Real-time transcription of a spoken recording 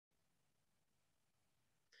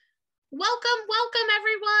Welcome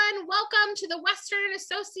everyone. Welcome to the Western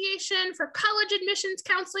Association for College Admissions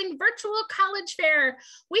Counseling Virtual College Fair.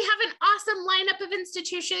 We have an awesome lineup of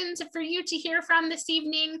institutions for you to hear from this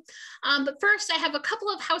evening. But first, I have a couple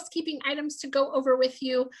of housekeeping items to go over with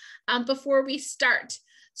you before we start.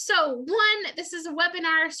 So one, this is a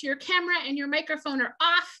webinar, so your camera and your microphone are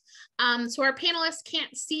off, so our panelists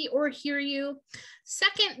can't see or hear you.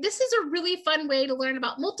 Second, this is a really fun way to learn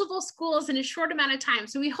about multiple schools in a short amount of time.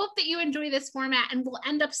 So we hope that you enjoy this format and we'll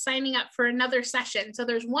end up signing up for another session. So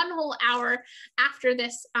there's one whole hour after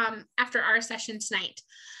this, after our session tonight.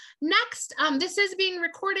 Next, this is being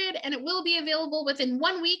recorded and it will be available within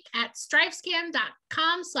 1 week at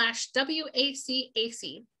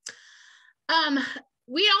strivescan.com/WACAC.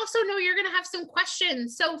 We also know you're going to have some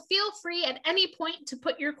questions, so feel free at any point to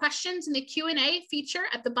put your questions in the Q&A feature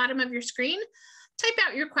at the bottom of your screen. Type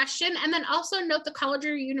out your question and then also note the college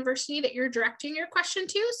or university that you're directing your question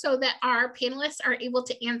to so that our panelists are able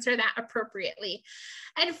to answer that appropriately.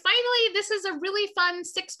 And finally, this is a really fun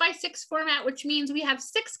 6x6 format, which means we have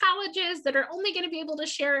 6 colleges that are only going to be able to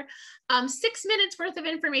share 6 minutes worth of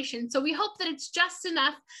information. So we hope that it's just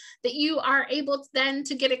enough that you are able to then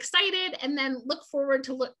to get excited and then look forward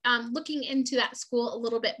to looking into that school a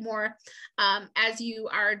little bit more as you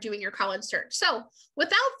are doing your college search. So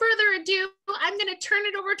without further ado, I'm going to turn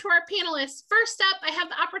it over to our panelists. First up, I have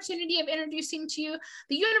the opportunity of introducing to you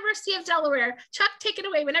the University of Delaware. Chuck, take it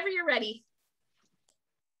away whenever you're ready.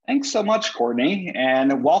 Thanks so much, Courtney,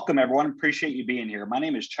 and welcome everyone. Appreciate you being here. My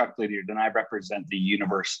name is Chuck Lydiard and I represent the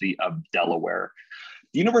University of Delaware.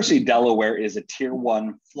 The University of Delaware is a Tier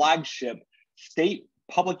 1 flagship state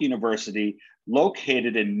public university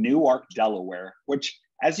located in Newark, Delaware, which,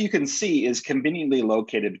 as you can see, is conveniently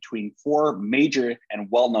located between 4 major and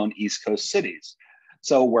well-known East Coast cities.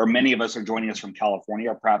 So where many of us are joining us from California,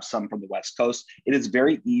 or perhaps some from the West Coast, it is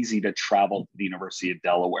very easy to travel to the University of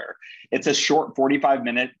Delaware. It's a short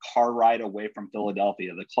 45-minute car ride away from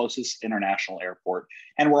Philadelphia, the closest international airport.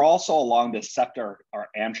 And we're also along the SEPTA, our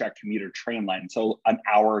Amtrak commuter train line, so an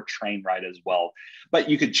hour train ride as well. But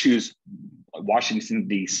you could choose Washington,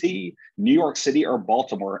 D.C., New York City, or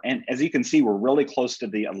Baltimore. And as you can see, we're really close to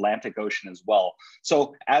the Atlantic Ocean as well.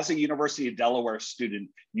 So as a University of Delaware student,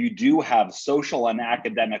 you do have social and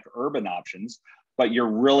academic urban options, but you're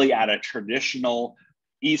really at a traditional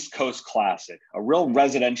East Coast classic, a real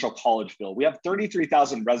residential college feel. We have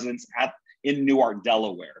 33,000 residents in Newark,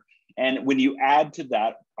 Delaware. And when you add to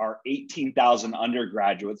that our 18,000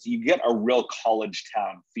 undergraduates, you get a real college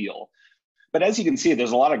town feel. But as you can see,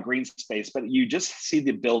 there's a lot of green space, but you just see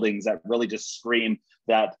the buildings that really just scream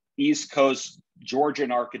that East Coast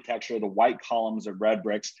Georgian architecture, the white columns of red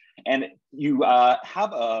bricks. And you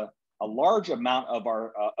have a large amount of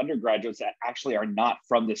our undergraduates that actually are not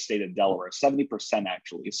from the state of Delaware, 70%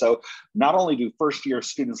 actually. So not only do first-year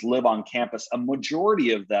students live on campus, a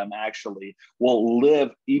majority of them actually will live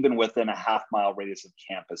even within a half-mile radius of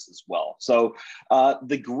campus as well. So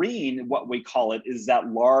the green, what we call it, is that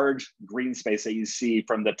large green space that you see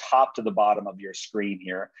from the top to the bottom of your screen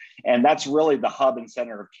here. And that's really the hub and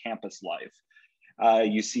center of campus life.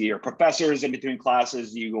 You see your professors in between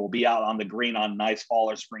classes. You will be out on the green on nice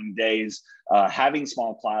fall or spring days, having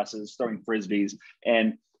small classes, throwing frisbees.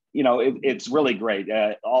 And, you know, it's really great.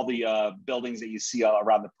 All the buildings that you see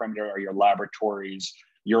around the perimeter are your laboratories,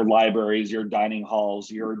 your libraries, your dining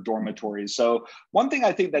halls, your dormitories. So one thing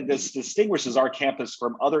I think that this distinguishes our campus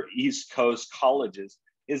from other East Coast colleges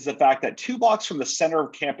is the fact that 2 blocks from the center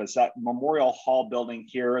of campus, that Memorial Hall building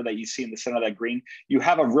here that you see in the center of that green, you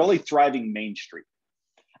have a really thriving Main Street.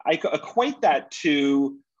 I equate that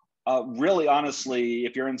to really honestly,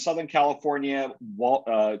 if you're in Southern California,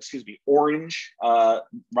 Orange,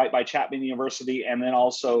 right by Chapman University, and then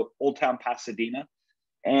also Old Town Pasadena.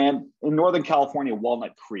 And in Northern California,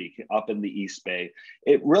 Walnut Creek up in the East Bay.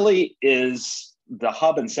 It really is the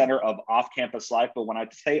hub and center of off-campus life. But when I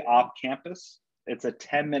say off-campus, it's a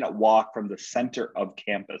 10-minute walk from the center of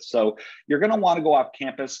campus. So you're going to want to go off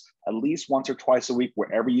campus at least once or twice a week,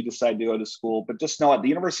 wherever you decide to go to school. But just know at the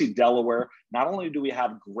University of Delaware, not only do we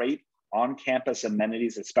have great on-campus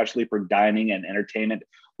amenities, especially for dining and entertainment,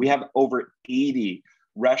 we have over 80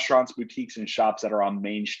 restaurants, boutiques, and shops that are on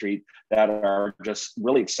Main Street that are just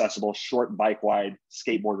really accessible, short bike ride,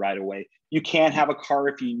 skateboard ride away. You can have a car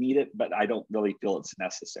if you need it, but I don't really feel it's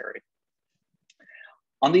necessary.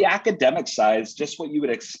 On the academic side, just what you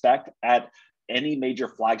would expect at any major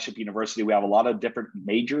flagship university. We have a lot of different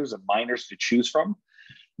majors and minors to choose from.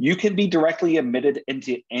 You can be directly admitted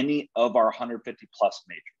into any of our 150 plus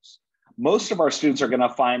majors. Most of our students are going to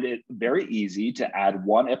find it very easy to add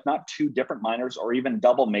 1, if not 2 different minors or even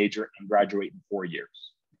double major and graduate in 4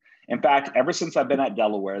 years. In fact, ever since I've been at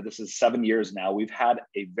Delaware, this is 7 years now, we've had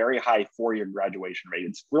a very high 4-year graduation rate.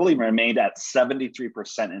 It's really remained at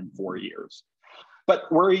 73% in 4 years. But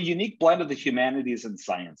we're a unique blend of the humanities and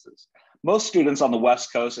sciences. Most students on the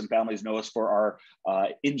West Coast and families know us for our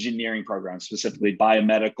engineering programs, specifically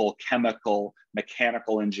biomedical, chemical,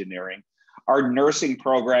 mechanical engineering. Our nursing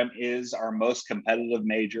program is our most competitive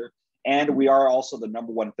major, and we are also the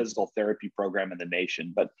 #1 physical therapy program in the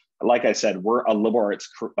nation. But like I said, we're a liberal arts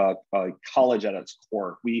college at its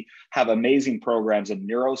core. We have amazing programs in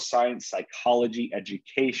neuroscience, psychology,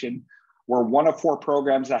 education. We're one of 4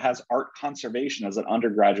 programs that has art conservation as an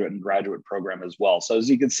undergraduate and graduate program as well. So as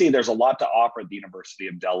you can see, there's a lot to offer at the University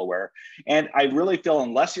of Delaware. And I really feel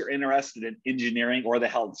unless you're interested in engineering or the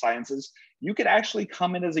health sciences, you could actually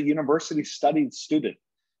come in as a university studied student,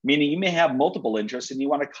 meaning you may have multiple interests and you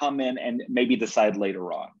want to come in and maybe decide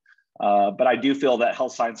later on. But I do feel that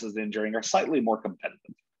health sciences and engineering are slightly more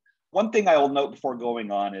competitive. One thing I will note before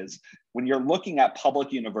going on is when you're looking at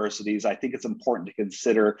public universities, I think it's important to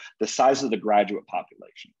consider the size of the graduate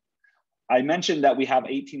population. I mentioned that we have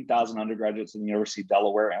 18,000 undergraduates in the University of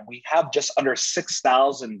Delaware, and we have just under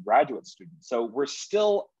 6,000 graduate students. So we're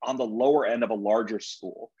still on the lower end of a larger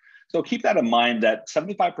school. So keep that in mind that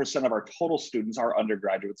 75% of our total students are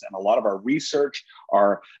undergraduates, and a lot of our research,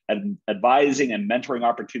 our advising and mentoring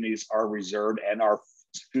opportunities are reserved and are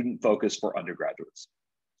student focused for undergraduates.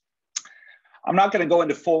 I'm not going to go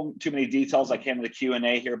into too many details. I can in the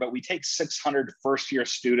Q&A here, but we take 600 first-year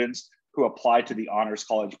students who apply to the Honors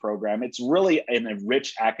College program. It's really a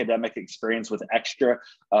rich academic experience with extra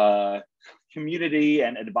community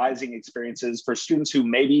and advising experiences for students who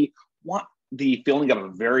maybe want the feeling of a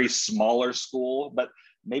very smaller school, but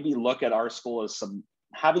maybe look at our school as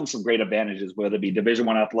having some great advantages, whether it be Division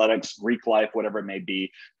I athletics, Greek life, whatever it may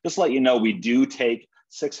be. Just to let you know, we do take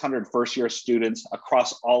 600 first-year students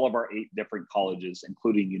across all of our 8 different colleges,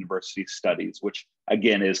 including university studies, which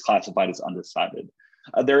again is classified as undecided.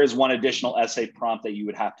 There is one additional essay prompt that you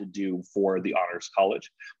would have to do for the Honors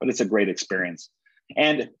College, but it's a great experience.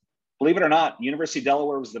 And believe it or not, University of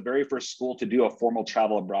Delaware was the very first school to do a formal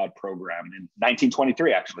travel abroad program in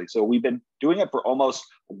 1923, actually. So we've been doing it for almost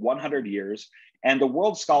 100 years. And the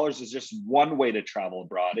World Scholars is just one way to travel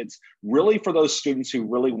abroad. It's really for those students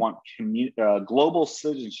who really want global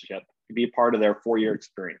citizenship to be a part of their 4-year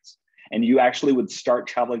experience. And you actually would start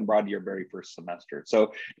traveling abroad your very first semester.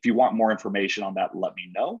 So if you want more information on that, let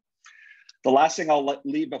me know. The last thing I'll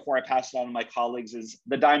leave before I pass it on to my colleagues is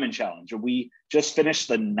the Diamond Challenge. We just finished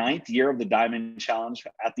the 9th year of the Diamond Challenge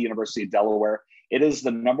at the University of Delaware. It is the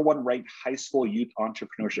 #1 ranked high school youth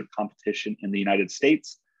entrepreneurship competition in the United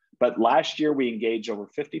States. But last year, we engaged over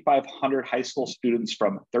 5,500 high school students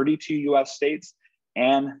from 32 US states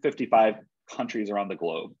and 55 countries around the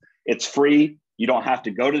globe. It's free. You don't have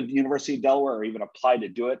to go to the University of Delaware or even apply to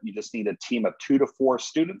do it. You just need a team of 2 to 4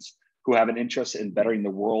 students who have an interest in bettering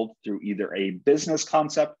the world through either a business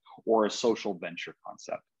concept or a social venture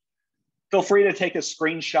concept. Feel free to take a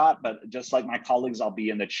screenshot, but just like my colleagues, I'll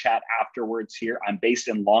be in the chat afterwards here. I'm based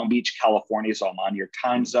in Long Beach, California, so I'm on your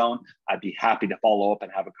time zone. I'd be happy to follow up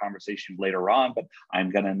and have a conversation later on, but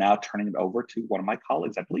I'm gonna now turn it over to one of my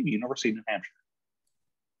colleagues, I believe University of New Hampshire.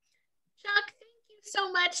 Chuck,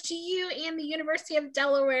 so much to you and the University of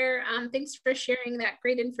Delaware. Thanks for sharing that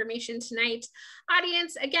great information tonight.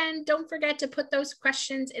 Audience, again, don't forget to put those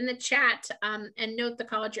questions in the chat and note the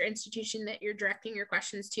college or institution that you're directing your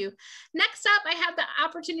questions to. Next up, I have the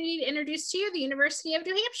opportunity to introduce to you the University of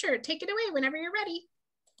New Hampshire. Take it away whenever you're ready.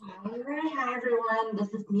 All right, hi everyone.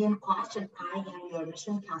 This is Nian Quach, and I am your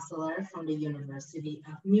mission counselor from the University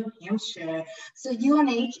of New Hampshire. So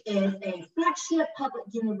UNH is a flagship public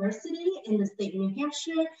university in the state of New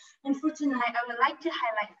Hampshire. And for tonight, I would like to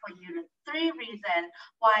highlight for you 3 reasons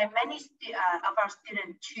why many of our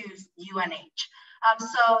students choose UNH.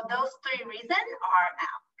 So those 3 reasons are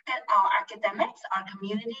our academics, our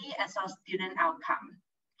community, as well as student outcome.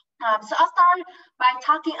 So I'll start by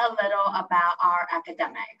talking a little about our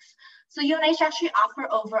academics. So UNH actually offer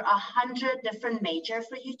over 100 different majors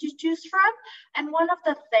for you to choose from. And one of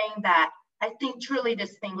the things that I think truly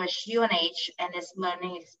distinguish UNH and its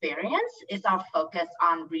learning experience is our focus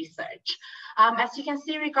on research. As you can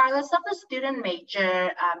see, regardless of the student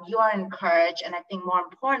major, you are encouraged, and I think more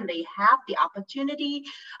importantly, have the opportunity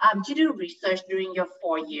to do research during your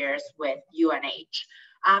 4 years with UNH.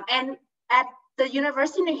 And at the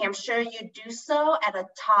University of New Hampshire, you do so at a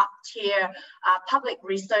top tier public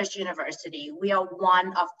research university. We are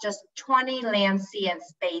one of just 20 land, sea, and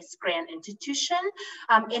space grant institutions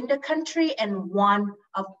in the country, and one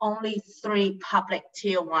of only 3 public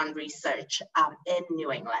tier 1 research in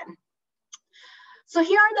New England. So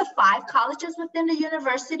here are the 5 colleges within the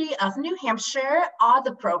University of New Hampshire. All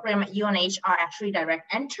the programs at UNH are actually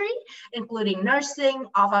direct entry, including nursing,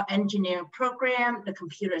 all of our engineering program, the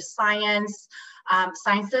computer sciences,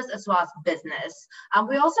 as well as business.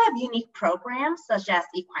 We also have unique programs such as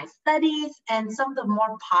equine studies and some of the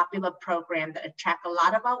more popular programs that attract a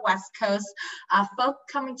lot of our West Coast folk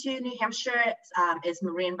coming to New Hampshire is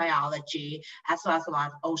marine biology, as well as a lot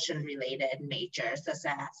of ocean-related majors, such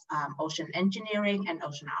as ocean engineering and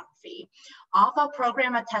oceanography. All of our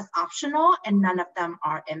programs are test optional and none of them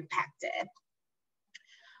are impacted.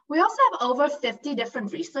 We also have over 50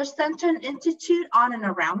 different research centers and institutes on and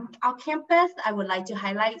around our campus. I would like to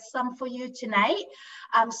highlight some for you tonight.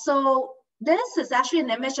 So this is actually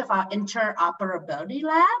an image of our interoperability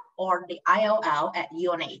lab, or the IOL at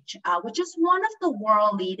UNH, which is one of the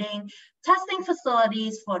world-leading testing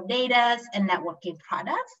facilities for data and networking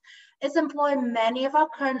products. It's employed many of our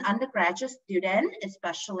current undergraduate students,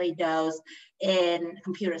 especially those in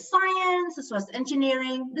computer science as well as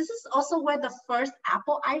engineering. This is also where the first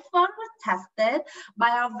Apple iPhone was tested by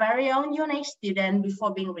our very own UNH student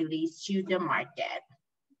before being released to the market.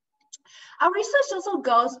 Our research also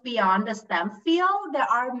goes beyond the STEM field. There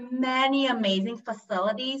are many amazing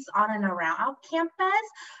facilities on and around our campus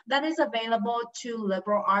that is available to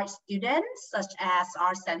liberal arts students, such as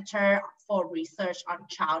our Center for Research on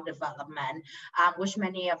Child Development, which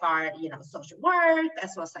many of our social work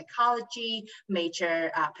as well as psychology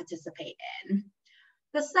major participate in.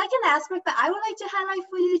 The second aspect that I would like to highlight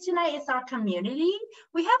for you tonight is our community.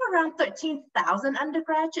 We have around 13,000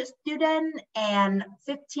 undergraduate students and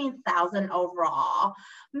 15,000 overall,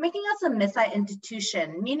 making us a mid-sized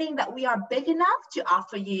institution, meaning that we are big enough to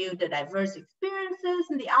offer you the diverse experiences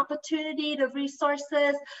and the opportunity, the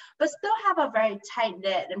resources, but still have a very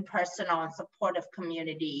tight-knit and personal and supportive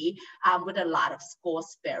community with a lot of school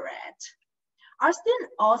spirit. Our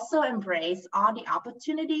students also embrace all the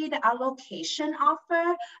opportunity that our location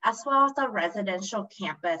offer, as well as our residential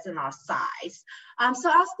campus and our size. So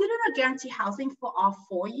our students are guaranteed housing for all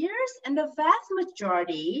 4 years, and the vast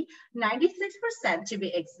majority, 96% to be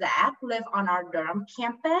exact, live on our Durham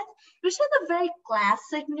campus, which is a very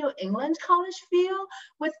classic New England college feel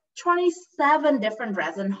with 27 different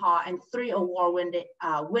resident halls and 3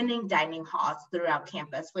 award-winning dining halls throughout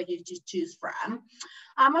campus for you to choose from.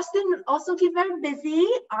 Our students also keep very busy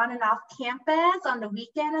on and off campus on the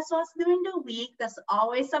weekend as well as during the week. There's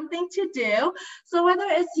always something to do. So whether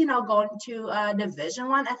it's going to a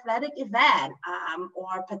Division I athletic event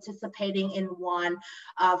or participating in one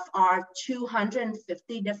of our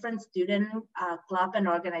 250 different student club and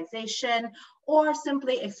organization, or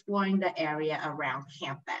simply exploring the area around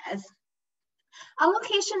campus. Our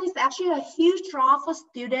location is actually a huge draw for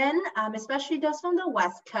students, especially those from the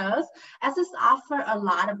West Coast, as it's offer a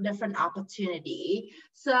lot of different opportunity.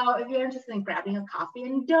 So if you're interested in grabbing a coffee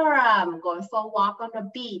in Durham, going for a walk on the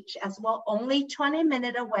beach, as well, only 20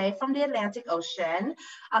 minutes away from the Atlantic Ocean,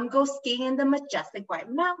 go skiing in the majestic White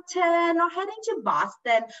Mountain, or heading to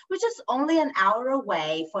Boston, which is only an hour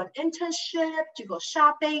away for an internship, to go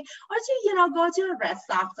shopping, or to go to a Red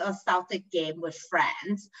Sox or Celtic game with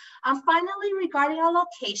friends. Finally, regarding our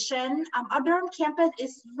location, our Durham campus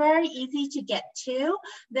is very easy to get to.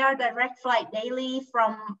 There are direct flight daily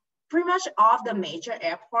from pretty much all of the major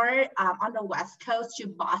airport on the West Coast to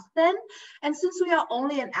Boston. And since we are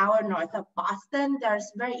only an hour north of Boston,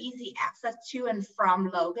 there's very easy access to and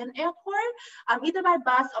from Logan Airport, either by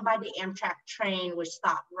bus or by the Amtrak train, which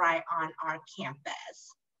stop right on our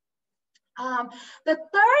campus. The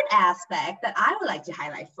third aspect that I would like to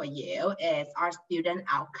highlight for you is our student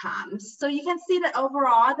outcomes. So you can see that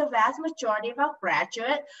overall, the vast majority of our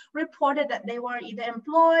graduates reported that they were either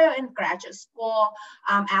employed or in graduate school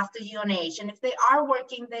after UNH. And if they are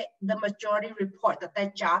working, the majority report that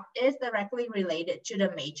their job is directly related to the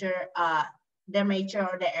major their major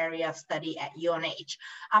or the area of study at UNH.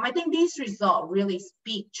 I think these results really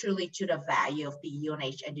speak truly to the value of the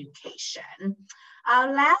UNH education.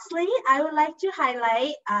 Lastly, I would like to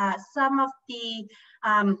highlight some of the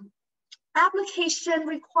application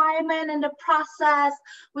requirement in the process.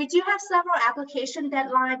 We do have several application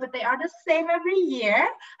deadlines, but they are the same every year.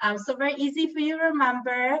 So very easy for you to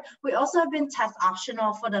remember. We also have been test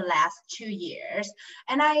optional for the last 2 years.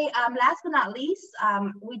 And last but not least,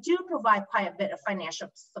 we do provide quite a bit of financial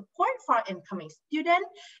support for our incoming students,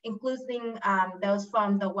 including those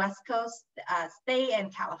from the West Coast state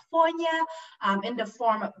and California in the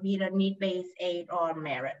form of either need-based aid or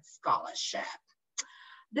merit scholarship.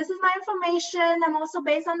 This is my information. I'm also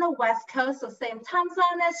based on the West Coast, so same time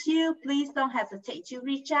zone as you. Please don't hesitate to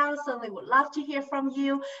reach out. Certainly would love to hear from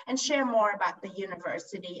you and share more about the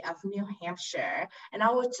University of New Hampshire. And I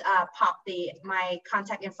will pop my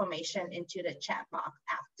contact information into the chat box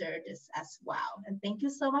after this as well. And thank you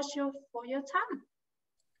so much for your time.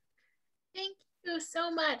 Thank you so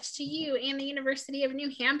much to you and the University of New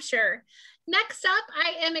Hampshire. Next up,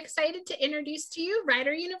 I am excited to introduce to you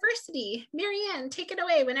Rider University. Marianne, take it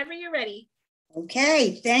away whenever you're ready.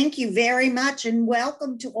 Okay, thank you very much, and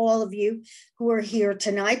welcome to all of you who are here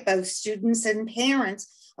tonight, both students and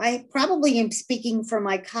parents. I probably am speaking for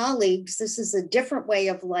my colleagues. This is a different way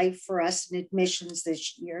of life for us in admissions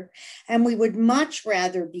this year, and we would much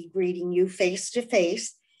rather be greeting you face to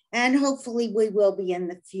face, and hopefully we will be in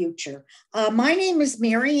the future. My name is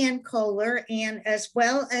Marianne Kohler, and as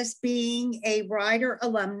well as being a Rider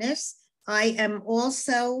alumnus, I am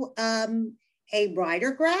also a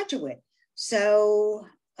Rider graduate. So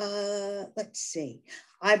let's see.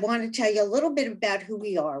 I want to tell you a little bit about who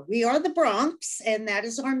we are. We are the Bronx, and that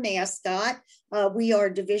is our mascot. We are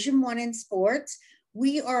Division I in sports.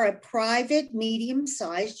 We are a private,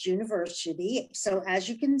 medium-sized university. So as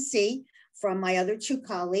you can see from my other two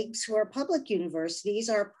colleagues who are public universities,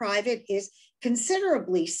 our private is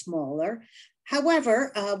considerably smaller.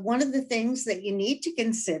 However, one of the things that you need to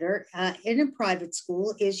consider in a private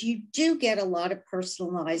school is you do get a lot of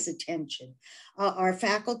personalized attention. Our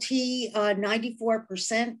faculty,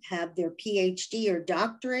 94% have their PhD or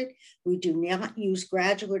doctorate. We do not use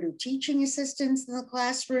graduate or teaching assistants in the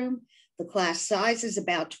classroom. The class size is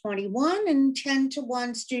about 21 and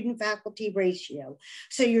 10-to-1 student-faculty ratio.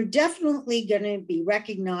 So you're definitely going to be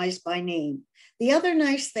recognized by name. The other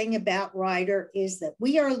nice thing about Rider is that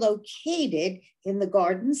we are located in the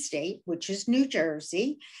Garden State, which is New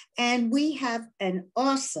Jersey, and we have an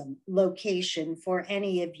awesome location for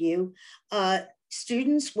any of you.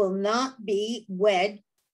 Students will not be wed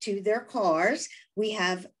to their cars. We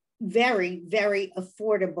have very, very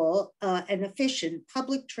affordable and efficient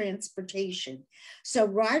public transportation. So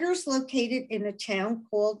Rider's located in a town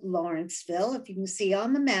called Lawrenceville, if you can see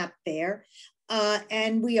on the map there.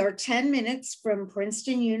 And we are 10 minutes from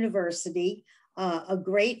Princeton University, a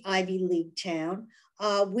great Ivy League town.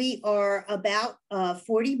 We are about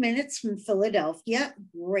 40 minutes from Philadelphia,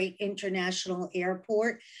 great international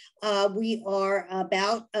airport. We are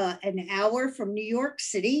about an hour from New York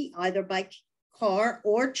City, either by car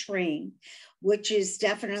or train, which is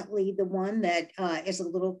definitely the one that is a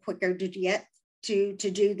little quicker to get to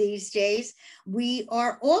do these days. We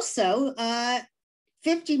are also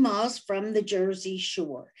 50 miles from the Jersey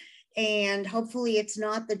Shore. And hopefully it's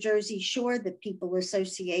not the Jersey Shore that people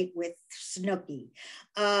associate with Snooki.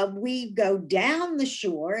 We go down the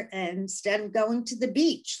shore instead of going to the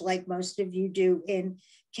beach like most of you do in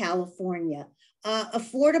California.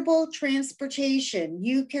 Affordable transportation.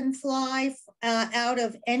 You can fly out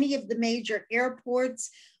of any of the major airports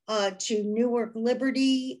to Newark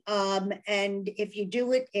Liberty. And if you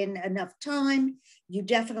do it in enough time, you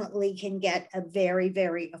definitely can get a very,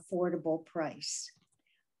 very affordable price.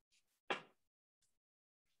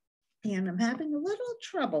 And I'm having a little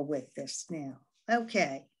trouble with this now.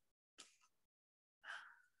 Okay.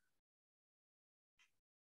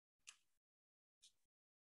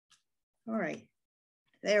 All right.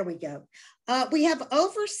 There we go. We have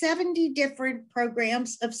over 70 different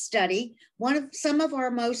programs of study. Some of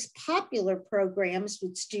our most popular programs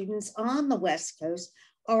with students on the West Coast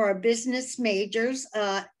are our business majors,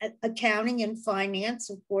 accounting and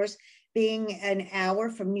finance, of course, being an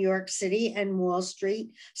hour from New York City and Wall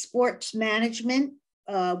Street. Sports management,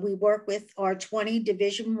 we work with our 20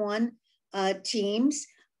 Division I teams.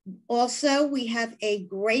 Also, we have a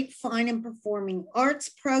great fine and performing arts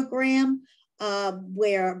program,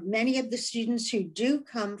 where many of the students who do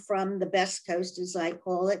come from the Best Coast, as I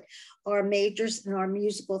call it, are majors in our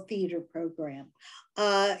musical theater program.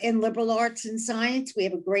 In liberal arts and science, we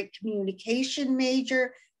have a great communication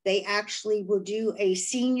major. They actually will do a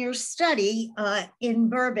senior study in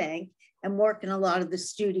Burbank and work in a lot of the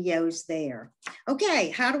studios there. Okay,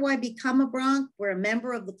 how do I become a Bronx? We're a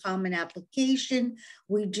member of the Common Application.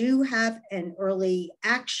 We do have an early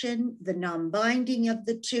action, the non-binding of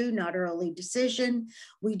the two, not early decision.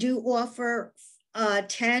 We do offer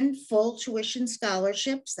 10 full tuition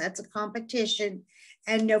scholarships. That's a competition.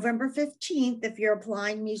 And November 15th, if you're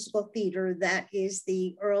applying musical theater, that is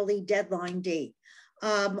the early deadline date.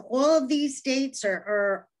 All of these dates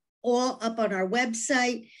are all up on our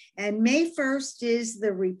website, and May 1st is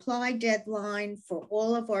the reply deadline for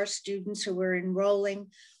all of our students who are enrolling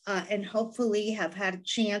and hopefully have had a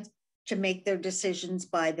chance to make their decisions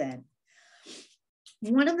by then.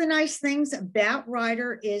 One of the nice things about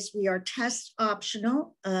Rider is we are test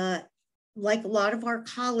optional, like a lot of our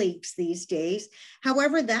colleagues these days.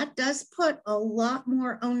 However, that does put a lot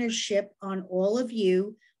more ownership on all of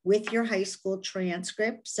you with your high school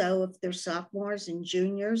transcript. So if there's sophomores and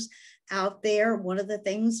juniors out there, one of the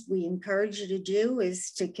things we encourage you to do is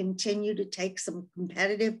to continue to take some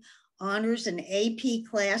competitive honors and AP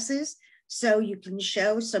classes so you can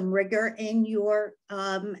show some rigor in your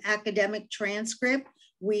academic transcript.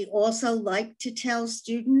 We also like to tell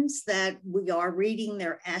students that we are reading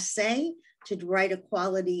their essay to write a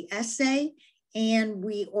quality essay, and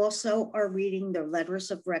we also are reading their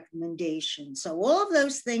letters of recommendation. So all of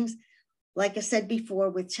those things, like I said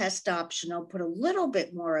before, with test optional, put a little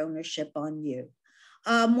bit more ownership on you.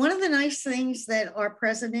 One of the nice things that our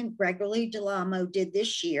president, Gregory Delamo, did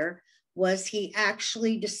this year was he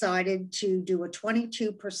actually decided to do a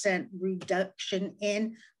 22% reduction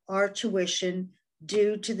in our tuition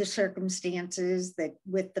due to the circumstances that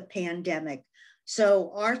with the pandemic.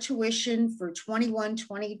 So our tuition for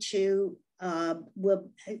 21-22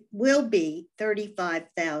 will be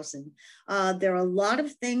 $35,000. There are a lot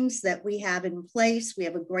of things that we have in place. We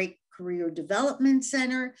have a great career development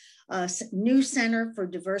center, a new center for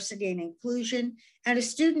diversity and inclusion, and a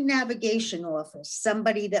student navigation office,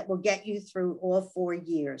 somebody that will get you through all 4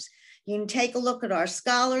 years. You can take a look at our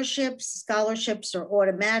scholarships. Scholarships are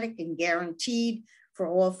automatic and guaranteed for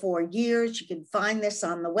all 4 years. You can find this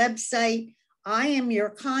on the website. I am your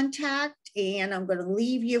contact, and I'm going to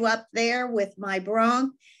leave you up there with my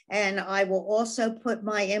Bronc, and I will also put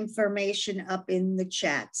my information up in the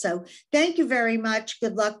chat. So thank you very much.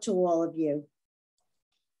 Good luck to all of you.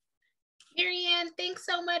 Marianne, thanks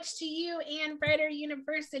so much to you and Rider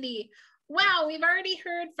University. Wow, we've already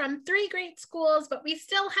heard from 3 great schools, but we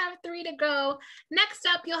still have 3 to go. Next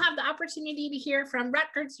up, you'll have the opportunity to hear from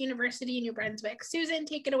Rutgers University, New Brunswick. Susan,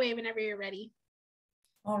 take it away whenever you're ready.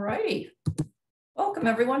 All righty. Welcome,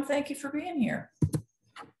 everyone. Thank you for being here.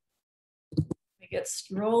 Let me get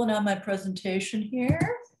rolling on my presentation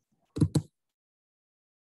here.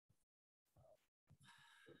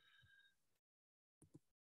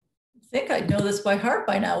 I think I'd know this by heart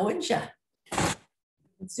by now, wouldn't you?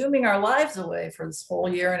 Consuming our lives away for this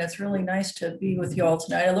whole year, and it's really nice to be with you all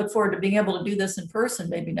tonight. I look forward to being able to do this in person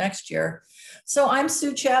maybe next year. So I'm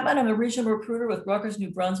Sue Chapman. I'm a regional recruiter with Rutgers,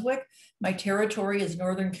 New Brunswick. My territory is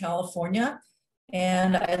Northern California,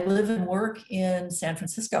 and I live and work in San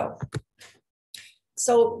Francisco.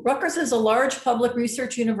 So Rutgers is a large public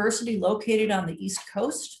research university located on the East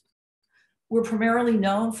Coast. We're primarily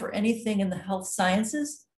known for anything in the health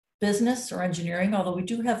sciences, business, or engineering, although we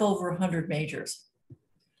do have over 100 majors.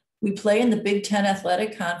 We play in the Big Ten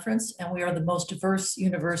Athletic Conference, and we are the most diverse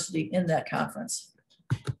university in that conference.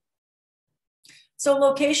 So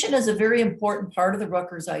location is a very important part of the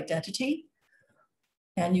Rutgers identity.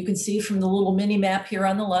 And you can see from the little mini map here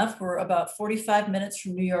on the left, we're about 45 minutes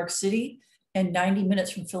from New York City and 90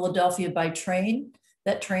 minutes from Philadelphia by train.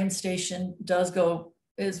 That train station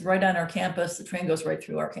is right on our campus. The train goes right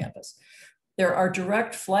through our campus. There are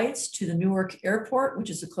direct flights to the Newark Airport,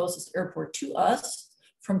 which is the closest airport to us,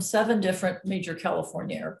 from 7 different major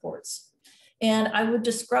California airports. And I would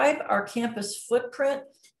describe our campus footprint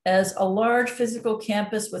as a large physical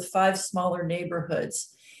campus with 5 smaller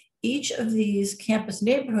neighborhoods. Each of these campus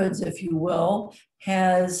neighborhoods, if you will,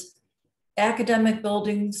 has academic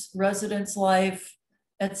buildings, residence life,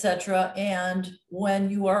 etc. And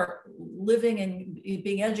when you are living and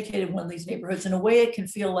being educated in one of these neighborhoods, in a way, it can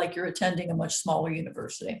feel like you're attending a much smaller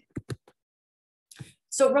university.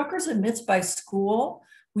 So Rutgers admits by school.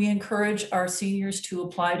 We encourage our seniors to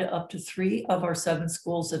apply to up to 3 of our 7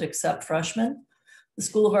 schools that accept freshmen. The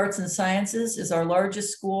School of Arts and Sciences is our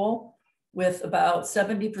largest school, with about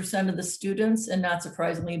 70% of the students, and not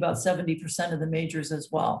surprisingly, about 70% of the majors as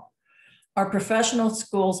well. Our professional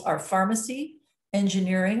schools are pharmacy,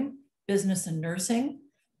 engineering, business, and nursing.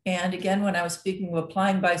 And again, when I was speaking of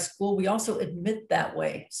applying by school, we also admit that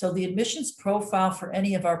way. So the admissions profile for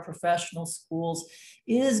any of our professional schools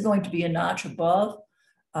is going to be a notch above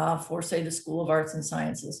for, say, the School of Arts and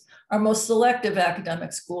Sciences. Our most selective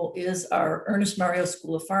academic school is our Ernest Mario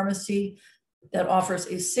School of Pharmacy, that offers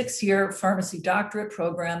a 6-year pharmacy doctorate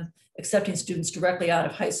program, accepting students directly out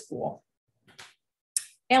of high school.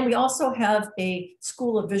 And we also have a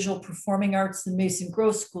School of Visual Performing Arts, the Mason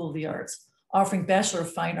Gross School of the Arts, offering Bachelor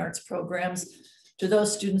of Fine Arts programs to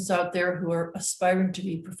those students out there who are aspiring to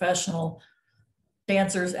be professional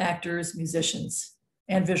dancers, actors, musicians,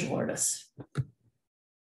 and visual artists.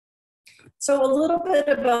 So a little bit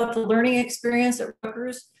about the learning experience at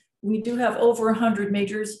Rutgers. We do have over 100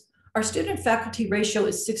 majors. Our student-faculty ratio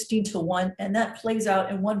is 16:1, and that plays out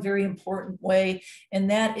in one very important way, and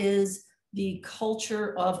that is the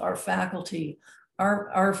culture of our faculty.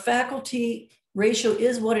 Our faculty ratio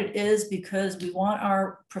is what it is because we want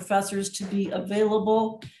our professors to be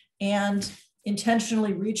available and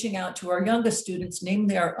intentionally reaching out to our youngest students,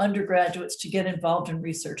 namely our undergraduates, to get involved in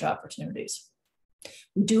research opportunities.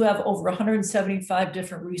 We do have over 175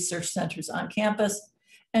 different research centers on campus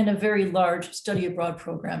and a very large study abroad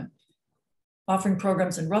program, offering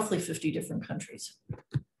programs in roughly 50 different countries.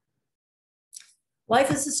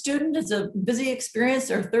 Life as a student is a busy experience.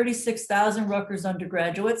 There are 36,000 Rutgers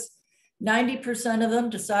undergraduates. 90% of them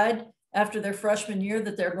decide after their freshman year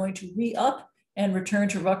that they're going to re-up and return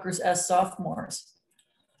to Rutgers as sophomores.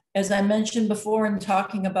 As I mentioned before in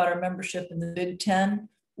talking about our membership in the Big Ten,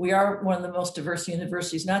 we are one of the most diverse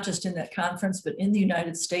universities, not just in that conference, but in the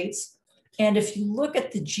United States. And if you look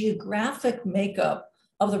at the geographic makeup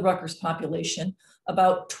of the Rutgers population,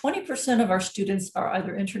 about 20% of our students are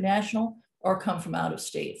either international or come from out of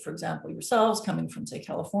state. For example, yourselves coming from, say,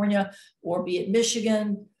 California, or be it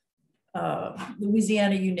Michigan,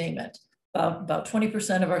 Louisiana, you name it. About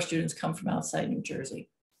 20% of our students come from outside New Jersey.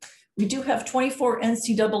 We do have 24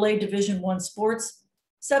 NCAA Division I sports,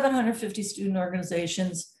 750 student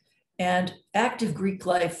organizations, and active Greek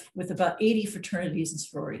life with about 80 fraternities and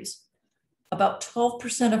sororities. About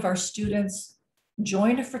 12% of our students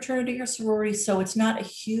join a fraternity or sorority, so it's not a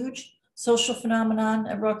huge social phenomenon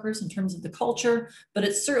at Rutgers in terms of the culture, but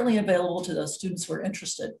it's certainly available to those students who are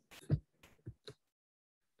interested.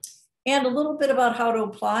 And a little bit about how to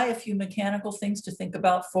apply, a few mechanical things to think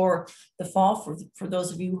about for the fall, for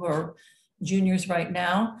those of you who are juniors right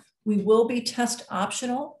now. We will be test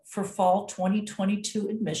optional for fall 2022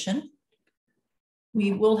 admission.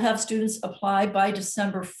 We will have students apply by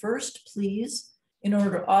December 1st, please, in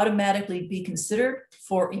order to automatically be considered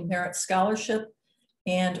for a merit scholarship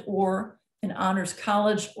and or an honors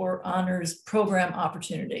college or honors program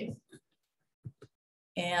opportunity.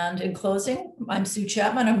 And in closing, I'm Sue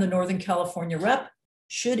Chapman. I'm the Northern California rep.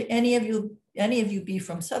 Should any of you be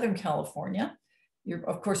from Southern California, you're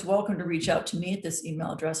of course welcome to reach out to me at this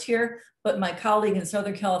email address here, but my colleague in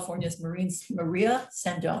Southern California is Maria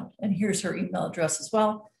Sandone, and here's her email address as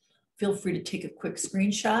well. Feel free to take a quick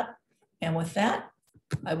screenshot. And with that,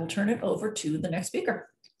 I will turn it over to the next speaker.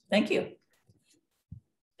 Thank you.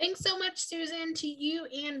 Thanks so much, Susan, to you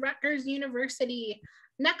and Rutgers University.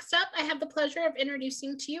 Next up, I have the pleasure of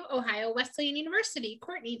introducing to you Ohio Wesleyan University.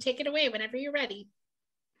 Courtney, take it away whenever you're ready.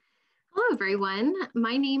 Hello, everyone.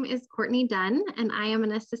 My name is Courtney Dunn, and I am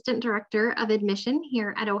an Assistant Director of Admission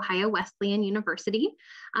here at Ohio Wesleyan University.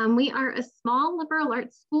 We are a small liberal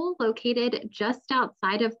arts school located just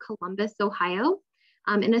outside of Columbus, Ohio,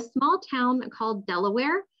 in a small town called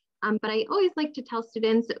Delaware. But I always like to tell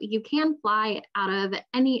students you can fly out of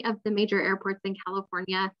any of the major airports in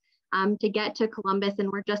California to get to Columbus,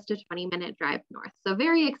 and we're just a 20-minute drive north. So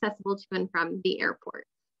very accessible to and from the airport.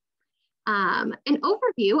 An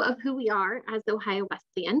overview of who we are as Ohio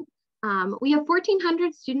Wesleyan. We have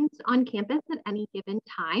 1,400 students on campus at any given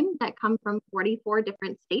time that come from 44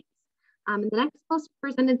 different states. The next most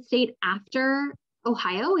represented state after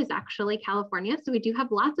Ohio is actually California. So we do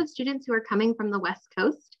have lots of students who are coming from the West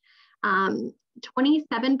Coast.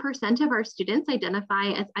 27% of our students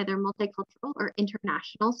identify as either multicultural or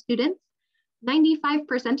international students.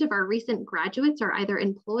 95% of our recent graduates are either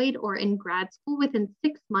employed or in grad school within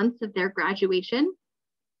 6 months of their graduation.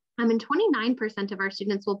 And 29% of our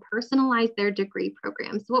students will personalize their degree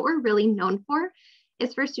programs. So what we're really known for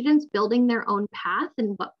is for students building their own path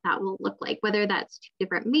and what that will look like, whether that's 2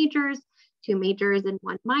 different majors, 2 majors and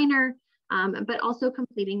 1 minor, but also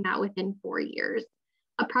completing that within 4 years.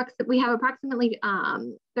 We have approximately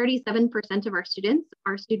 37% of our students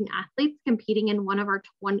are student athletes competing in one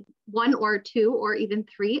or two or even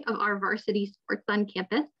 3 of our varsity sports on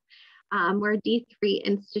campus. We're a D3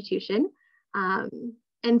 institution.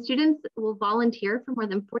 And students will volunteer for more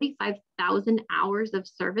than 45,000 hours of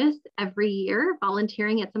service every year,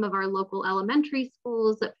 volunteering at some of our local elementary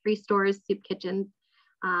schools, free stores, soup kitchens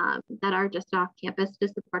that are just off campus to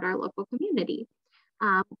support our local community.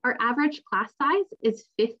 Our average class size is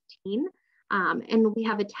 15, and we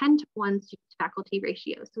have a 10-to-1 student-faculty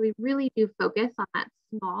ratio. So we really do focus on that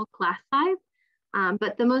small class size.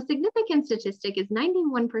 But the most significant statistic is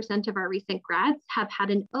 91% of our recent grads have had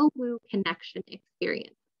an OWU connection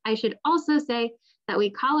experience. I should also say that we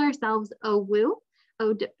call ourselves OWU,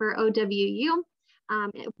 for OWU.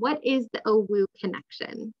 What is the OWU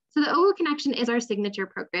connection? So the OWU Connection is our signature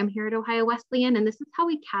program here at Ohio Wesleyan, and this is how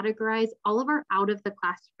we categorize all of our out of the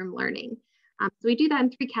classroom learning. So we do that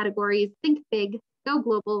in 3 categories: think big, go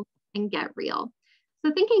global, and get real.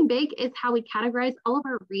 So thinking big is how we categorize all of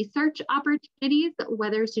our research opportunities,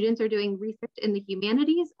 whether students are doing research in the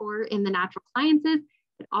humanities or in the natural sciences.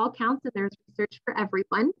 It all counts and there's research for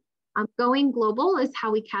everyone. Going global is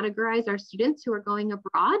how we categorize our students who are going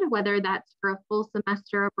abroad, whether that's for a full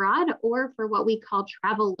semester abroad or for what we call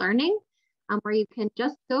travel learning, where you can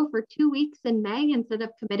just go for 2 weeks in May instead of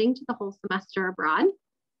committing to the whole semester abroad,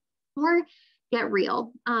 or get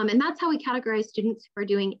real. And that's how we categorize students who are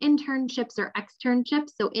doing internships or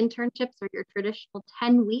externships. So internships are your traditional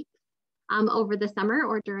 10 weeks over the summer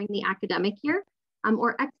or during the academic year,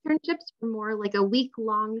 or externships are more like a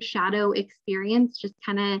week-long shadow experience, just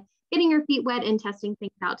kind of getting your feet wet and testing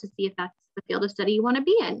things out to see if that's the field of study you want to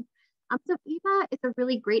be in. So Eva is a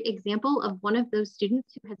really great example of one of those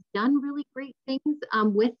students who has done really great things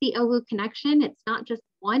with the OWU connection. It's not just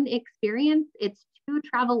one experience, it's 2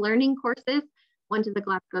 travel learning courses, one to the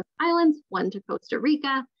Galapagos Islands, one to Costa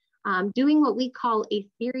Rica, doing what we call a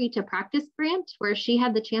theory to practice grant, where she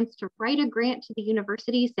had the chance to write a grant to the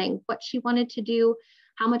university saying what she wanted to do,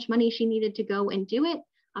 how much money she needed to go and do it.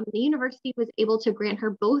 The university was able to grant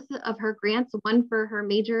her both of her grants, one for her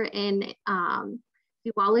major in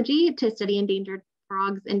zoology to study endangered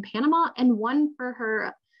frogs in Panama, and one for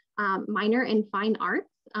her minor in fine arts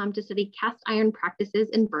to study cast iron practices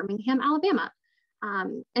in Birmingham, Alabama.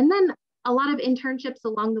 And then a lot of internships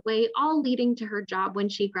along the way, all leading to her job when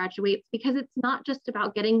she graduates, because it's not just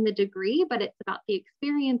about getting the degree, but it's about the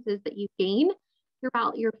experiences that you gain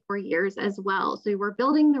throughout your 4 years as well. So we're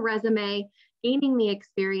building the resume, gaining the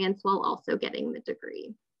experience while also getting the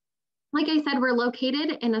degree. Like I said, we're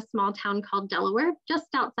located in a small town called Delaware, just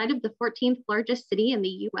outside of the 14th largest city in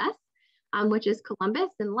the US, which is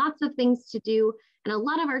Columbus, and lots of things to do. And a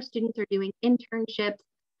lot of our students are doing internships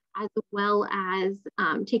as well as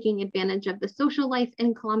taking advantage of the social life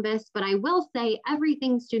in Columbus. But I will say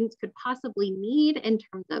everything students could possibly need in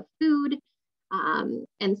terms of food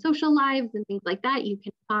and social lives and things like that, you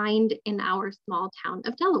can find in our small town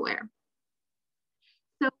of Delaware.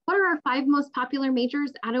 So what are our 5 most popular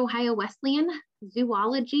majors at Ohio Wesleyan?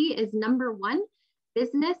 Zoology is #1,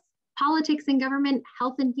 business, politics and government,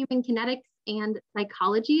 health and human kinetics, and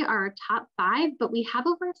psychology are our top 5, but we have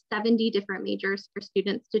over 70 different majors for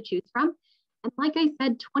students to choose from. And like I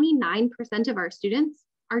said, 29% of our students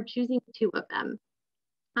are choosing 2 of them.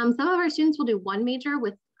 Some of our students will do 1 major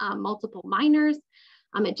with multiple minors.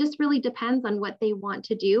 It just really depends on what they want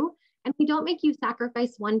to do. And we don't make you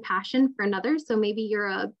sacrifice one passion for another. So maybe you're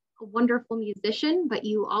a wonderful musician, but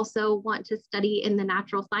you also want to study in the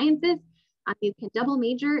natural sciences. You can double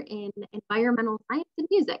major in environmental science and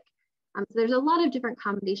music. So there's a lot of different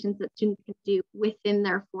combinations that students can do within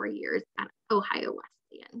their 4 years at Ohio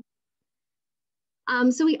Wesleyan.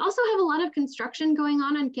 So we also have a lot of construction going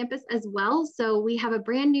on campus as well. So we have a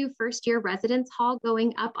brand new first-year residence hall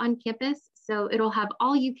going up on campus. So it'll have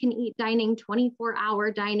all you can eat dining,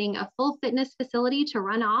 24-hour dining, a full fitness facility to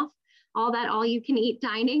run off all that all you can eat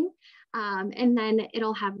dining. And then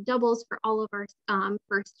it'll have doubles for all of our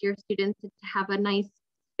first-year students to have a nice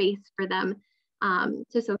space for them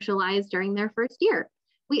to socialize during their first year.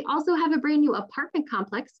 We also have a brand new apartment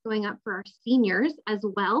complex going up for our seniors as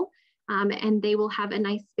well. And they will have a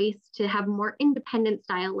nice space to have more independent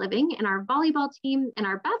style living. And our volleyball team and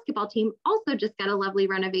our basketball team also just got a lovely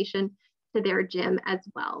renovation to their gym as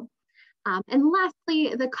well. And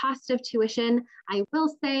lastly, the cost of tuition. I will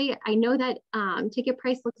say, I know that ticket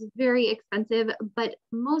price looks very expensive, but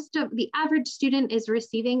most of the average student is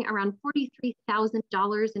receiving around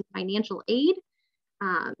 $43,000 in financial aid.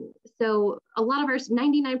 So a lot of our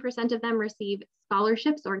 99% of them receive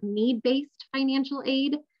scholarships or need-based financial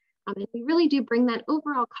aid. And we really do bring that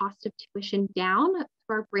overall cost of tuition down through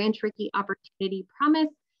our Branch Rickey Opportunity Promise,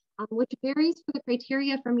 which varies for the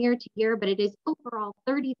criteria from year to year, but it is overall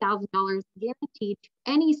 $30,000 guaranteed to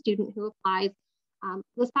any student who applies.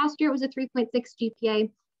 This past year it was a 3.6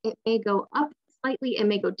 GPA. It may go up slightly, it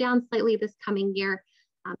may go down slightly this coming year,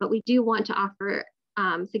 but we do want to offer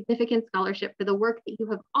significant scholarship for the work that you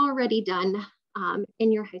have already done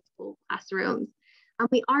in your high school classrooms.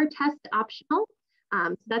 We are test optional.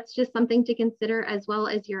 So that's just something to consider as well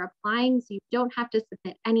as you're applying, so you don't have to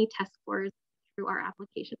submit any test scores through our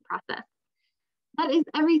application process. That is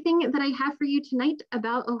everything that I have for you tonight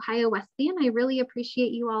about Ohio Wesleyan. I really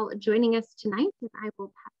appreciate you all joining us tonight, and I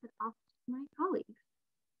will pass it off to my colleagues.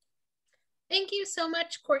 Thank you so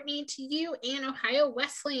much, Courtney, to you and Ohio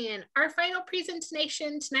Wesleyan. Our final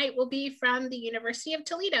presentation tonight will be from the University of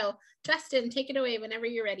Toledo. Justin, take it away whenever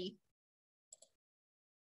you're ready.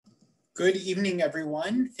 Good evening,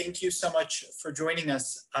 everyone. Thank you so much for joining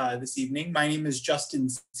us this evening. My name is Justin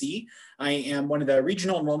C. I am one of the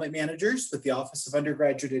regional enrollment managers with the Office of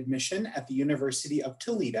Undergraduate Admission at the University of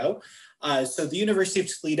Toledo. So the University of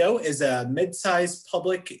Toledo is a mid-sized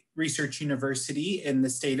public research university in the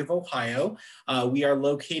state of Ohio. We are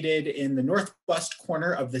located in the northwest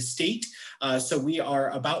corner of the state. So we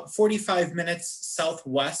are about 45 minutes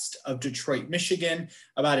southwest of Detroit, Michigan,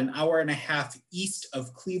 about an hour and a half east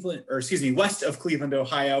of Cleveland, or excuse me, west of Cleveland,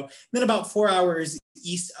 Ohio, and then about 4 hours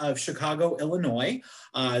east of Chicago, Illinois.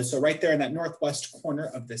 So right there in that northwest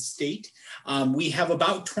corner of the state. We have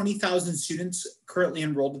about 20,000 students currently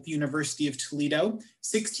enrolled at the University of Toledo.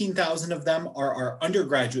 16,000 of them are our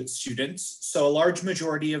undergraduate students. So a large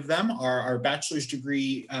majority of them are our bachelor's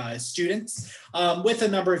degree students, with a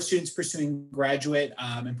number of students pursuing graduate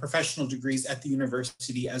and professional degrees at the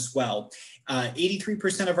university as well.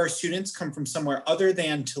 83% of our students come from somewhere other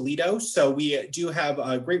than Toledo. So we do have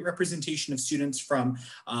a great representation of students from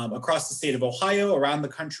across the state of Ohio, around the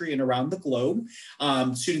country, and around the globe.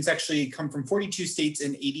 Students actually come from 42 states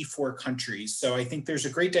and 84 countries. So I think there's a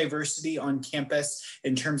great diversity on campus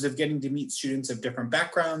in terms of getting to meet students of different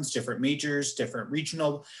backgrounds, different majors, different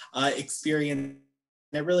regional experience.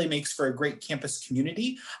 It really makes for a great campus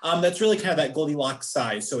community that's really kind of that Goldilocks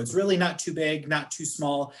size. So it's really not too big, not too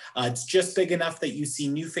small. It's just big enough that you see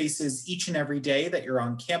new faces each and every day that you're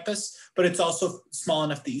on campus, but it's also small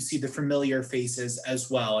enough that you see the familiar faces as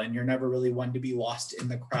well, and you're never really one to be lost in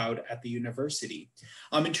the crowd at the university.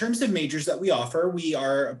 In terms of majors that we offer, we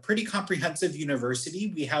are a pretty comprehensive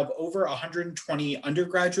university. We have over 120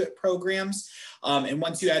 undergraduate programs. And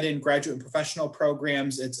once you add in graduate and professional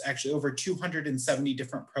programs, it's actually over 270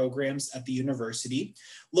 different programs at the university.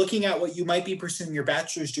 Looking at what you might be pursuing your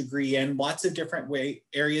bachelor's degree in, lots of different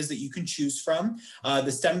areas that you can choose from.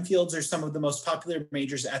 The STEM fields are some of the most popular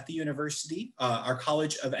majors at the university. Our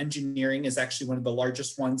College of Engineering is actually one of the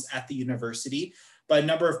largest ones at the university, but a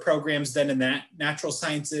number of programs then in that natural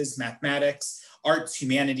sciences, mathematics, arts,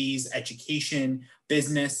 humanities, education,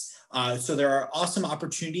 business. So there are awesome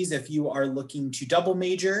opportunities if you are looking to double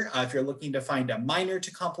major, if you're looking to find a minor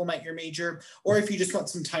to complement your major, or if you just want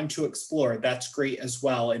some time to explore, that's great as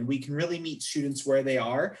well. And we can really meet students where they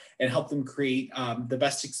are and help them create the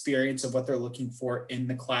best experience of what they're looking for in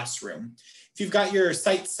the classroom. If you've got your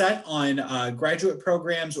sights set on graduate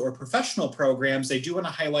programs or professional programs, I do want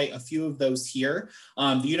to highlight a few of those here.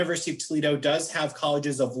 The University of Toledo does have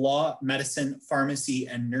colleges of law, medicine, pharmacy,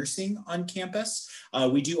 and nursing on campus.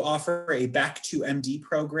 We do offer a Back to MD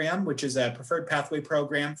program, which is a preferred pathway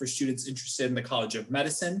program for students interested in the College of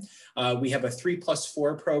Medicine. We have a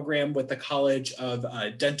 3+4 program with the College of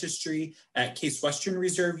Dentistry at Case Western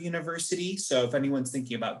Reserve University. So if anyone's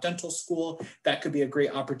thinking about dental school, that could be a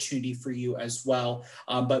great opportunity for you as well.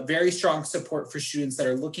 But very strong support for students that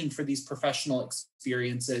are looking for these professional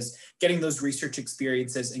experiences, getting those research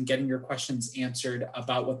experiences, and getting your questions answered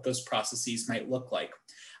about what those processes might look like.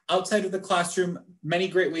 Outside of the classroom, many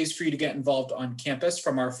great ways for you to get involved on campus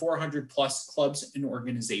from our 400+ clubs and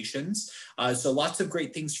organizations. So lots of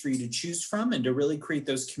great things for you to choose from and to really create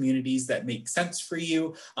those communities that make sense for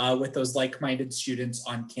you with those like-minded students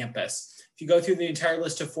on campus. If you go through the entire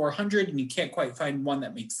list of 400 and you can't quite find one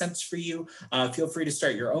that makes sense for you, feel free to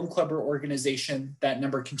start your own club or organization. That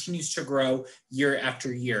number continues to grow year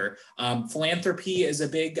after year. Philanthropy is a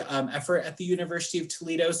big effort at the University of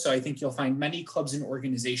Toledo, so I think you'll find many clubs and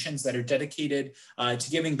organizations that are dedicated to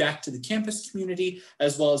giving back to the campus community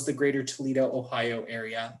as well as the greater Toledo, Ohio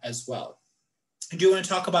area as well. I do want to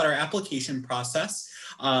talk about our application process.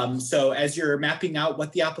 So as you're mapping out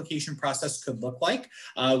what the application process could look like,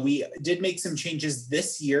 we did make some changes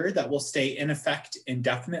this year that will stay in effect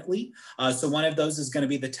indefinitely. So one of those is going to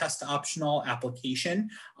be the test optional application.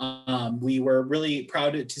 We were really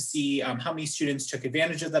proud to see how many students took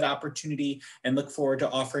advantage of that opportunity and look forward to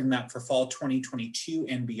offering that for fall 2022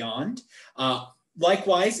 and beyond.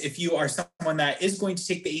 Likewise, if you are someone that is going to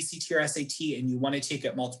take the ACT or SAT and you want to take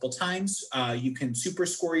it multiple times, you can super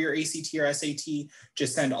score your ACT or SAT.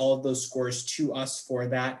 Just send all of those scores to us for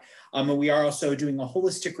that. And we are also doing a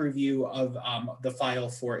holistic review of the file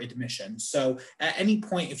for admission. So at any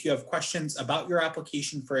point, if you have questions about your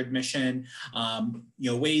application for admission,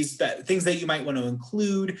 things that you might want to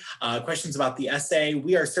include, questions about the essay,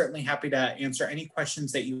 we are certainly happy to answer any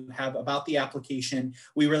questions that you have about the application.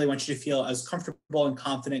 We really want you to feel as comfortable and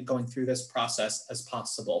confident going through this process as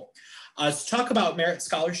possible. To talk about merit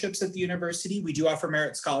scholarships at the university, we do offer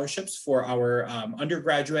merit scholarships for our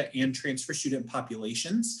undergraduate and transfer student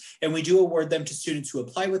populations, and we do award them to students who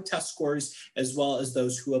apply with test scores as well as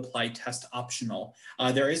those who apply test optional.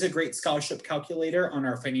 There is a great scholarship calculator on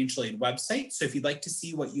our financial aid website, so if you'd like to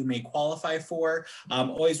see what you may qualify for,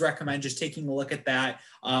 always recommend just taking a look at that.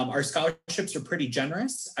 Our scholarships are pretty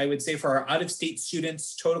generous. I would say for our out-of-state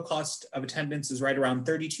students, total cost of attendance is right around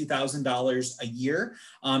 $32,000 a year.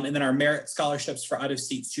 And then our merit scholarships for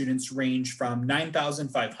out-of-state students range from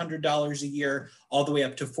 $9,500 a year all the way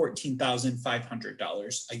up to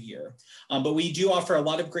 $14,500 a year. But we do offer a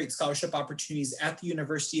lot of great scholarship opportunities at the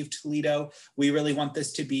University of Toledo. We really want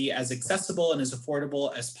this to be as accessible and as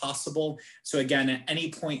affordable as possible. So again, at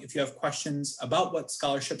any point, if you have questions about what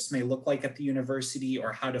scholarships may look like at the university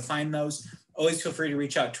or how to find those, always feel free to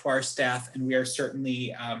reach out to our staff, and we are certainly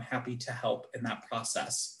happy to help in that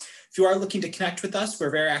process. If you are looking to connect with us, we're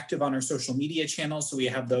very active on our social media channels. So we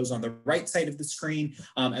have those on the right side of the screen,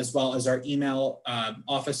 as well as our email,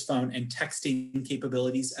 office phone, and texting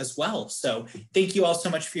capabilities as well. So thank you all so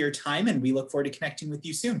much for your time, and we look forward to connecting with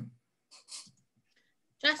you soon.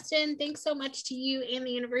 Justin, thanks so much to you and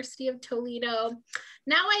the University of Toledo.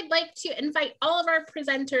 Now I'd like to invite all of our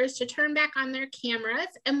presenters to turn back on their cameras,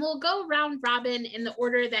 and we'll go round robin in the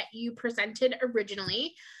order that you presented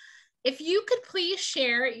originally. If you could please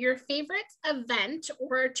share your favorite event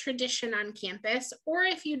or tradition on campus, or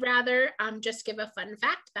if you'd rather just give a fun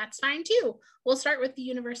fact, that's fine too. We'll start with the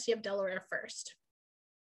University of Delaware first.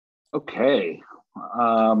 Okay,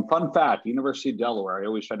 fun fact, University of Delaware, I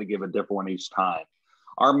always try to give a different one each time.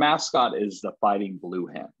 Our mascot is the Fighting Blue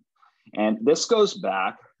Hen. And this goes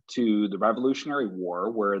back to the Revolutionary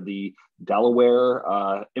War, where the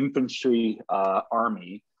Delaware Infantry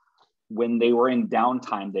Army, when they were in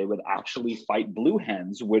downtime, they would actually fight blue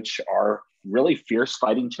hens, which are really fierce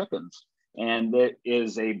fighting chickens. And it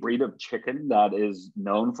is a breed of chicken that is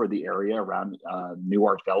known for the area around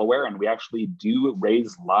Newark, Delaware. And we actually do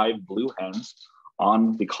raise live blue hens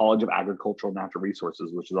on the College of Agricultural and Natural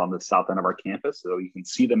Resources, which is on the south end of our campus. So you can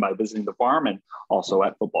see them by visiting the farm and also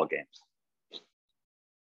at football games.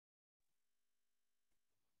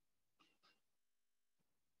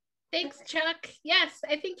 Thanks, Chuck. Yes,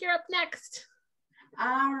 I think you're up next.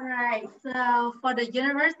 All right, so for the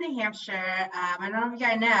University of Hampshire, I don't know if you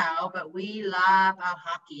guys know, but we love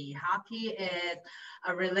hockey. Hockey is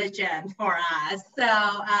a religion for us.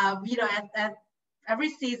 So, you know, at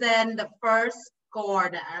every season, the first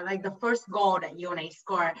score, like the first goal that UNH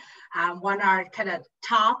scored, when our kind of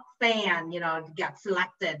top fan, you know, gets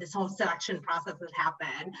selected, this whole selection process has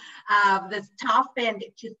happened. This top fan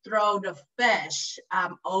gets to throw the fish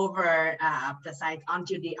over the side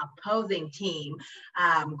onto the opposing team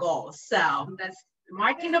goal. So that's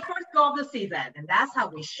marking the first goal of the season, and that's how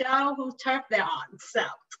we show whose turf they're on. So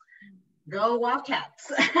go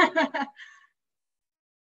Wildcats.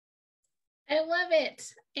 I love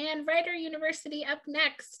it. And Rider University up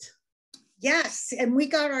next. Yes, and we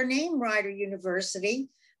got our name Rider University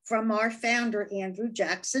from our founder, Andrew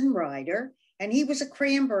Jackson Rider, and he was a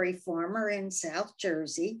cranberry farmer in South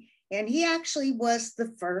Jersey, and he actually was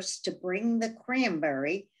the first to bring the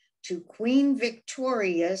cranberry to Queen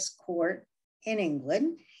Victoria's court in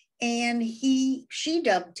England, and she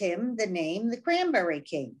dubbed him the name the Cranberry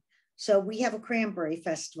King. So we have a cranberry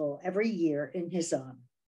festival every year in his honor.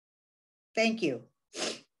 Thank you.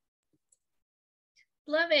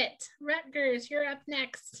 Love it. Rutgers, you're up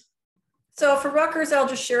next. So for Rutgers, I'll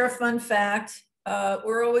just share a fun fact.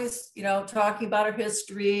 We're always, you know, talking about our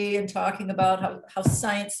history and talking about how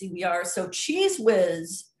sciencey we are. So Cheese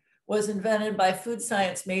Whiz was invented by food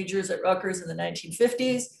science majors at Rutgers in the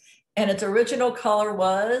 1950s, and its original color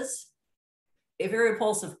was a very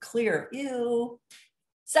repulsive clear. Ew.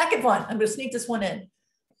 Second one, I'm going to sneak this one in.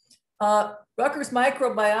 Rutgers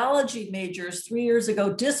microbiology majors 3 years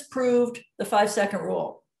ago disproved the 5-second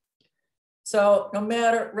rule. So no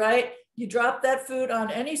matter, right, you drop that food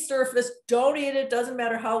on any surface, don't eat it, doesn't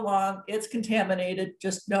matter how long, it's contaminated,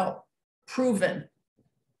 just know. Proven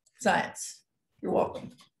science. You're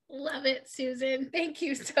welcome. Love it, Susan. Thank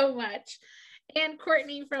you so much. And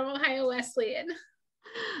Courtney from Ohio Wesleyan.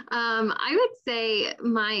 I would say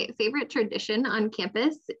my favorite tradition on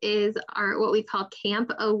campus is what we call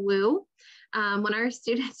Camp Awoo. When our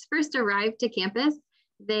students first arrive to campus,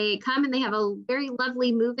 they come and they have a very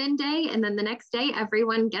lovely move-in day. And then the next day,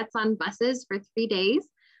 everyone gets on buses for 3 days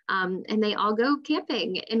and they all go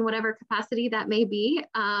camping in whatever capacity that may be.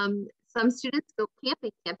 Some students go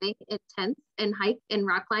camping in tents and hike and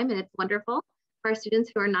rock climb, and it's wonderful. For our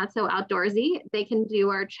students who are not so outdoorsy, they can do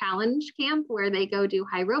our challenge camp where they go do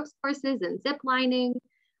high ropes courses and zip lining.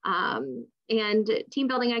 and team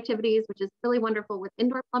building activities, which is really wonderful with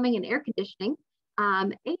indoor plumbing and air conditioning.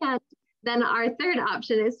 And then our third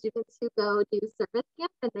option is students who go do service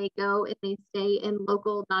camp, and they go and they stay in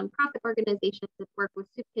local nonprofit organizations that work with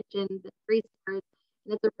soup kitchens and free stores.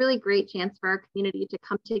 And it's a really great chance for our community to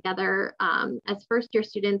come together as first-year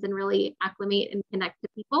students and really acclimate and connect to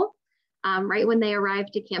people right when they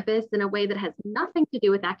arrive to campus in a way that has nothing to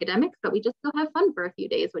do with academics, but we just go have fun for a few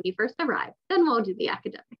days when you first arrive. Then we'll do the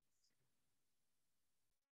academics.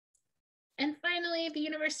 And finally, the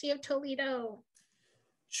University of Toledo.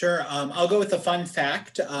 Sure, I'll go with a fun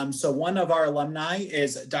fact. So one of our alumni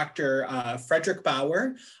is Dr. Frederick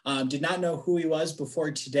Bauer. Did not know who he was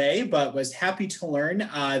before today, but was happy to learn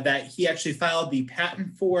that he actually filed the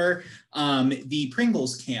patent for the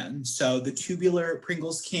Pringles can. So the tubular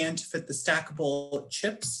Pringles can to fit the stackable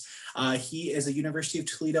chips. He is a University of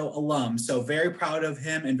Toledo alum. So very proud of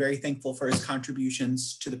him and very thankful for his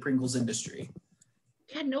contributions to the Pringles industry.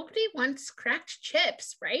 Yeah, nobody wants cracked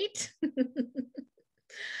chips, right?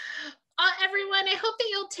 Everyone, I hope that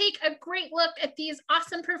you'll take a great look at these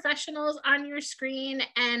awesome professionals on your screen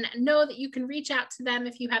and know that you can reach out to them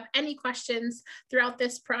if you have any questions throughout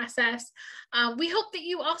this process. We hope that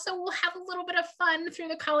you also will have a little bit of fun through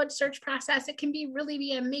the college search process. It can really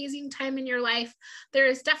be an amazing time in your life. There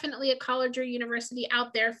is definitely a college or university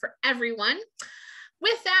out there for everyone.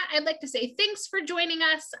 With that, I'd like to say thanks for joining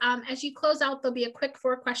us. As you close out, there'll be a quick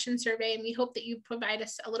 4-question survey, and we hope that you provide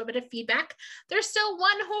us a little bit of feedback. There's still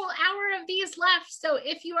one whole hour of these left, so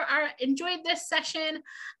if you enjoyed this session,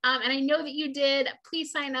 and I know that you did,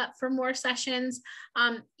 please sign up for more sessions.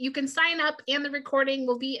 You can sign up, and the recording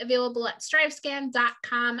will be available at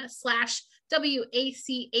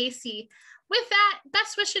strivescan.com/WACAC. With that,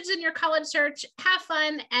 best wishes in your college search. Have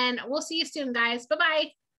fun, and we'll see you soon, guys.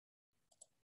 Bye-bye.